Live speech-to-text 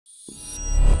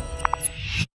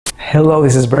Hello,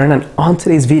 this is Bern, and on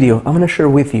today's video, I'm going to share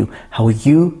with you how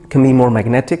you can be more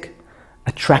magnetic,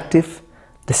 attractive,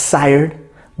 desired,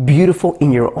 beautiful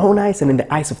in your own eyes and in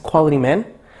the eyes of quality men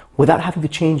without having to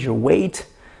change your weight,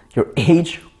 your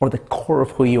age, or the core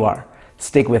of who you are.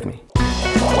 Stick with me.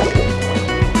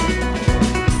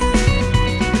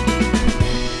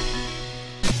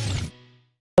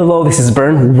 Hello, this is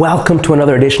Bern. Welcome to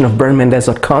another edition of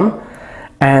BernMendez.com,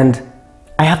 and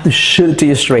I have to shoot it to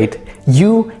you straight.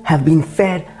 You have been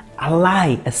fed a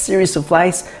lie, a series of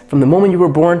lies from the moment you were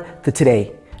born to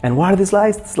today. And what are these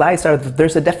lies? These lies are that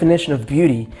there's a definition of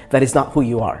beauty that is not who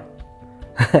you are.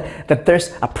 That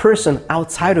there's a person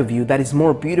outside of you that is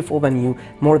more beautiful than you,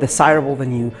 more desirable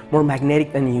than you, more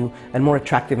magnetic than you, and more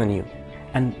attractive than you.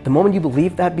 And the moment you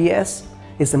believe that BS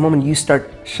is the moment you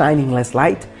start shining less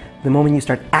light, the moment you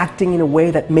start acting in a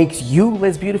way that makes you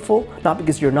less beautiful, not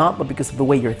because you're not, but because of the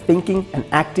way you're thinking and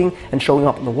acting and showing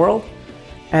up in the world.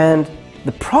 And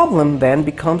the problem then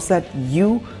becomes that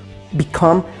you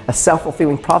become a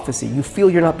self-fulfilling prophecy. You feel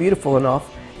you're not beautiful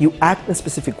enough, you act in a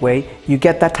specific way, you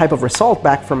get that type of result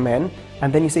back from men,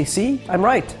 and then you say, see, I'm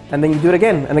right. And then you do it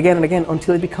again and again and again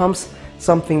until it becomes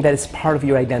something that is part of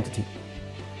your identity.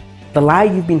 The lie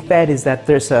you've been fed is that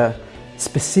there's a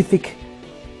specific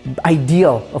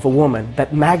ideal of a woman,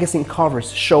 that magazine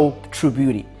covers show true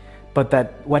beauty, but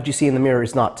that what you see in the mirror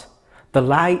is not. The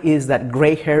lie is that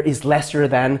gray hair is lesser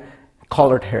than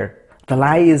colored hair. The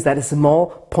lie is that a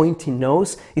small pointy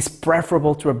nose is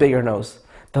preferable to a bigger nose.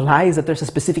 The lie is that there's a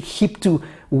specific hip to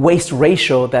waist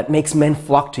ratio that makes men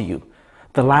flock to you.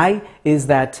 The lie is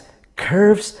that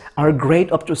curves are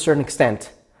great up to a certain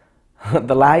extent.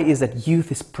 The lie is that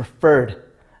youth is preferred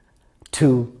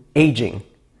to aging.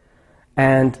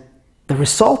 And the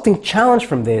resulting challenge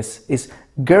from this is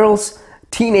girls,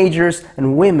 teenagers,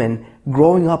 and women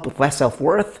growing up with less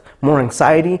self-worth, more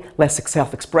anxiety, less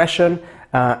self-expression,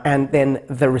 and then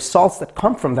the results that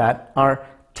come from that are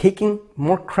taking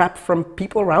more crap from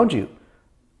people around you,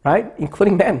 right?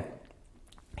 Including men.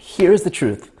 Here's the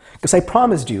truth, because I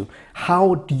promised you,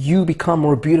 how do you become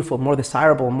more beautiful, more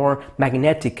desirable, more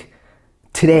magnetic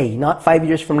today, not 5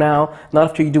 years from now, not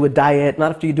after you do a diet,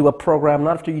 not after you do a program,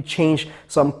 not after you change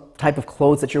some type of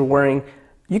clothes that you're wearing.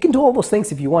 You can do all those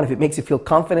things if you want, if it makes you feel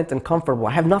confident and comfortable.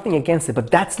 I have nothing against it, but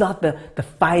that's not the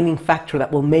defining factor that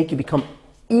will make you become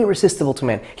irresistible to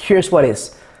men. Here's what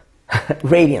is.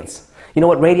 Radiance. You know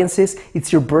what radiance is?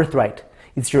 It's your birthright.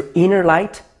 It's your inner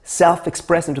light,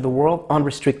 self-expressed into the world,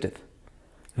 unrestricted.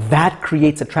 That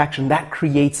creates attraction, that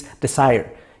creates desire.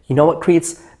 You know what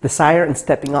creates desire and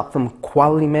stepping up from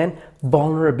quality men?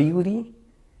 Vulnerability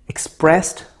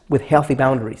expressed with healthy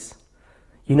boundaries.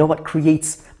 You know what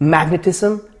creates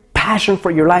magnetism? Passion for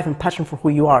your life and passion for who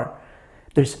you are.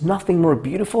 There's nothing more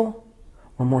beautiful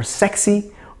or more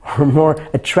sexy or more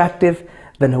attractive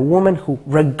than a woman who,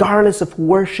 regardless of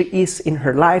where she is in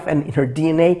her life and in her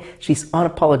DNA, she's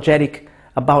unapologetic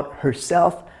about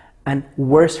herself and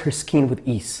wears her skin with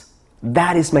ease.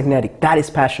 That is magnetic. That is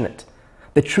passionate.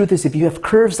 The truth is, if you have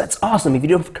curves, that's awesome. If you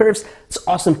don't have curves, it's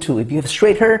awesome too. If you have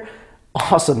straight hair,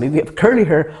 awesome. If you have curly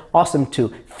hair, awesome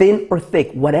too. Thin or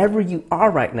thick, whatever you are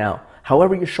right now,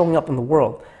 however you're showing up in the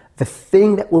world, the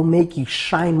thing that will make you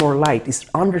shine more light is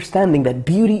understanding that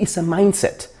beauty is a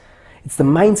mindset. It's the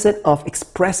mindset of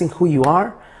expressing who you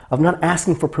are, of not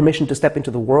asking for permission to step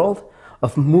into the world,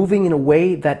 of moving in a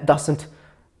way that doesn't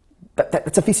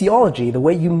That's a physiology, the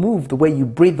way you move, the way you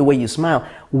breathe, the way you smile.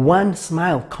 One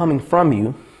smile coming from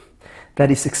you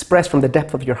that is expressed from the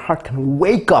depth of your heart can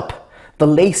wake up the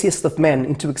laziest of men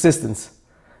into existence.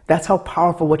 That's how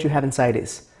powerful what you have inside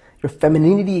is. Your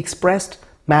femininity expressed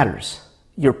matters.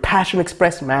 Your passion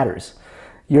expressed matters.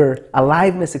 Your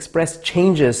aliveness expressed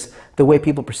changes the way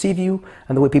people perceive you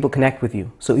and the way people connect with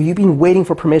you. So if you've been waiting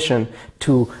for permission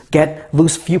to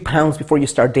lose a few pounds before you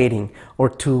start dating, or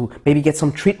to maybe get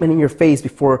some treatment in your face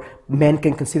before men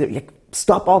can consider you,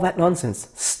 stop all that nonsense.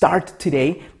 Start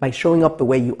today by showing up the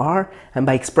way you are and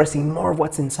by expressing more of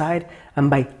what's inside and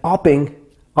by upping,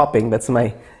 that's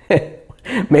my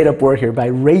made up word here, by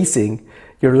raising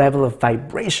your level of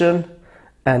vibration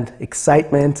and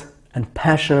excitement and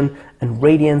passion and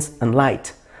radiance and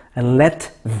light, and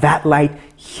let that light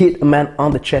hit a man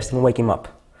on the chest and wake him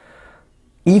up.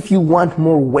 If you want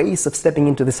more ways of stepping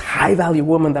into this high-value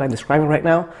woman that I'm describing right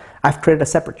now, I've created a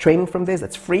separate training from this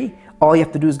that's free. All you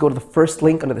have to do is go to the first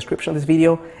link in the description of this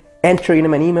video, enter in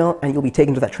an email, and you'll be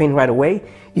taken to that training right away.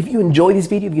 If you enjoy this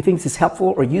video, if you think this is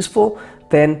helpful or useful,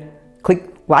 then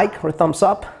click like or thumbs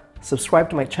up, subscribe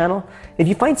to my channel. If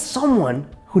you find someone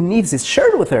who needs this, share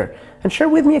it with her, and share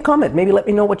with me a comment. Maybe let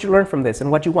me know what you learned from this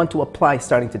and what you want to apply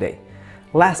starting today.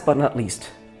 Last but not least,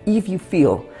 if you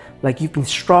feel like you've been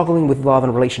struggling with love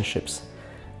and relationships,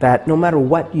 that no matter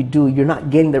what you do, you're not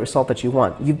getting the result that you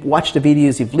want. You've watched the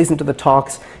videos, you've listened to the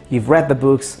talks, you've read the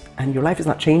books, and your life is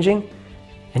not changing,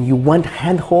 and you want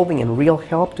hand-holding and real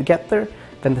help to get there,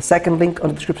 then the second link on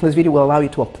the description of this video will allow you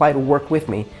to apply to work with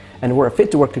me. And we're fit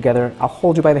to work together. I'll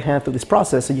hold you by the hand through this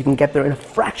process so you can get there in a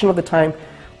fraction of the time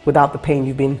without the pain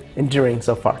you've been enduring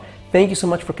so far. Thank you so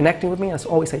much for connecting with me. As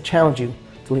always, I challenge you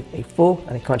to live a full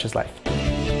and a conscious life.